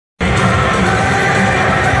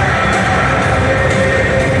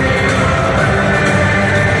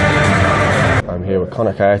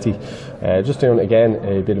Conor Carty. Just doing again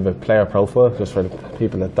a bit of a player profile, just for the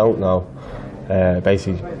people that don't know,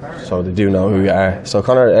 basically, so they do know who you are. So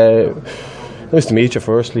Conor, nice to meet you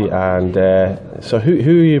firstly, and so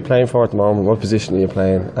who are you playing for at the moment? What position are you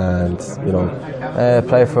playing? And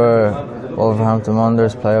play for Wolverhampton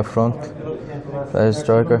Wanderers, play up front, play as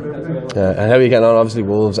striker. And how are you getting on? Obviously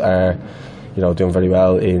Wolves are, doing very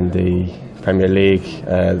well in the Premier League.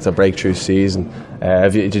 It's a breakthrough season.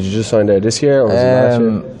 Did you just sign there this year, or was it last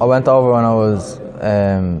year? I went over when I was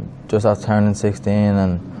just after turning 16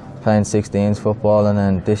 and playing 16s football, and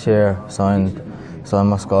then this year signed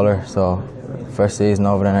my scholar. So first season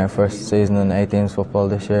over there now, first season in 18s football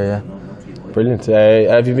this year, yeah. Brilliant.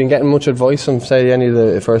 Have you been getting much advice from, say, any of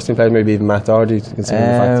the first team players, maybe even Matt Doherty,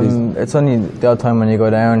 considering the fact it's only the odd time when you go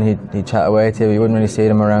down, he'd chat away to you. You wouldn't really see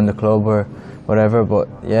them around the club or whatever, but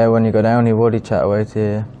yeah, when you go down, he'd chat away to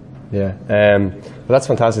you. Yeah. Well, that's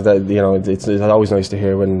fantastic. That it's always nice to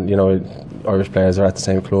hear when Irish players are at the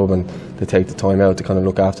same club and they take the time out to kind of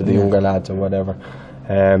look after the younger lads or whatever.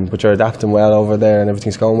 But you're adapting well over there, and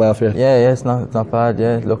everything's going well for you. Yeah, it's not bad.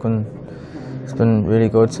 Yeah, it's been really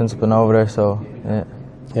good since I've been over there. So yeah.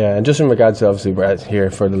 Yeah, and just in regards to, obviously we're here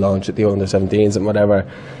for the launch at the under-17s and whatever.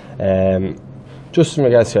 Just in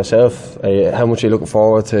regards to yourself, how much are you looking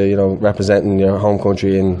forward to, representing your home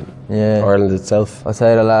country in Ireland itself? I'd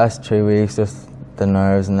say the last 3 weeks, just the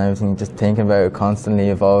nerves and everything, just thinking about it constantly.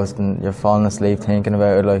 You're falling asleep thinking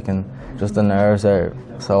about it, and just the nerves are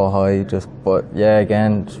so high. But yeah,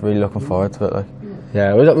 again, just really looking forward to it,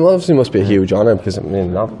 Yeah, well, it obviously must be a huge honour, because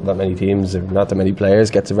not that many teams, not that many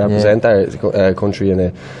players get to represent our country in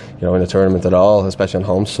a tournament at all, especially on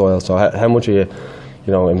home soil. So how much are you?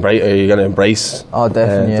 Are you going to embrace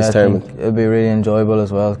definitely, this tournament? I think it'll be really enjoyable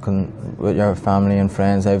as well, with your family and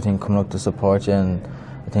friends, everything coming up to support you, and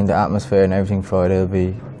I think the atmosphere and everything Friday will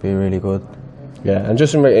be really good. Yeah, and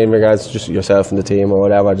just in regards to just yourself and the team or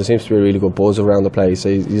whatever, there seems to be a really good buzz around the place. So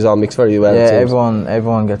you all mix very well. Yeah,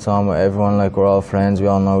 everyone gets on with everyone. We're all friends. We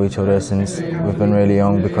all know each other since we've been really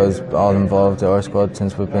young, because all involved in our squad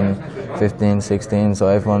since we've been 15, 16. So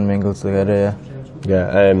everyone mingles together.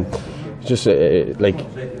 Yeah. Just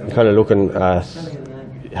kind of looking at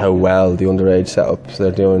how well the underage setups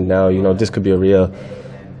they're doing now. This could be a real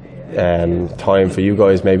time for you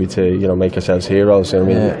guys maybe to make yourselves heroes.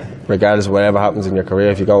 Regardless of whatever happens in your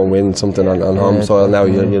career, if you go and win something on home soil now,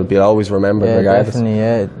 you'll be always remembered. Regardless. Definitely.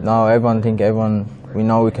 Yeah. No, everyone. We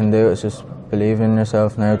know we can do it. It's just believing in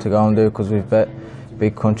yourself now to go and do it, because we've bet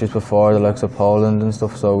big countries before, the likes of Poland and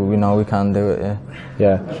stuff, so we know we can do it.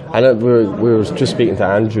 Yeah, and we were just speaking to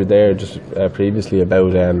Andrew there just previously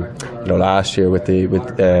about last year with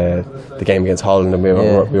the game against Holland, and we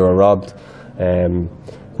were robbed.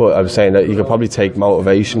 But I was saying that you could probably take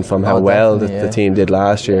motivation from how well the team did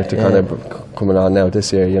last year to kind of coming on now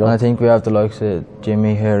this year. I think we have the likes of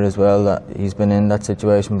Jimmy here as well, that he's been in that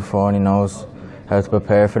situation before and he knows how to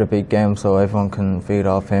prepare for the big game, so everyone can feed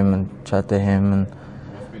off him and chat to him, and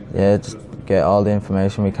just get all the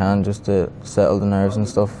information we can just to settle the nerves and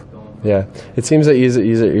stuff. Yeah, it seems that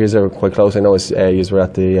you are quite close. I know you were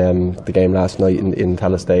at the game last night in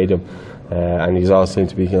Tallaght Stadium, and you all seem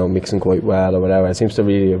to be mixing quite well or whatever. It seems to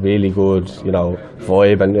be a really good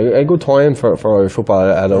vibe and a good time for football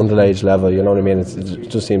at an underage level. You know what I mean? It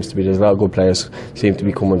just seems to be there's a lot of good players seem to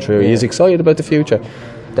be coming through. He's excited about the future.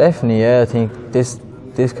 Definitely, yeah. I think this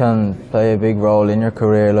can play a big role in your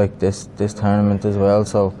career, like this tournament as well.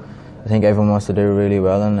 So I think everyone wants to do really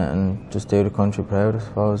well in it and just do the country proud, I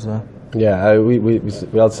suppose. Yeah, we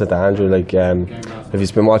also said to Andrew, if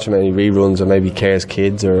he's been watching any reruns or maybe Cares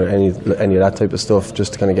Kids or any of that type of stuff,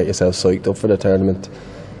 just to kind of get yourself psyched up for the tournament.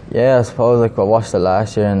 Yeah, I suppose I watched it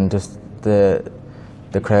last year, and just the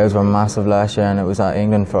crowds were massive last year, and it was at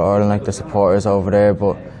England for Ireland, the supporters over there.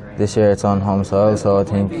 But this year it's on home soil, so I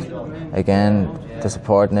think again the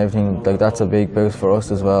support and everything, that's a big boost for us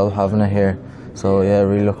as well, having it here. So yeah,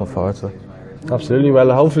 really looking forward to it. Absolutely. Well,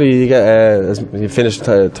 hopefully you get you finish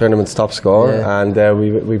the tournament's top scorer, and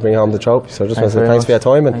we bring home the trophy. So just want to say thanks for your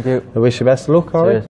time, and I wish you best of luck. All right.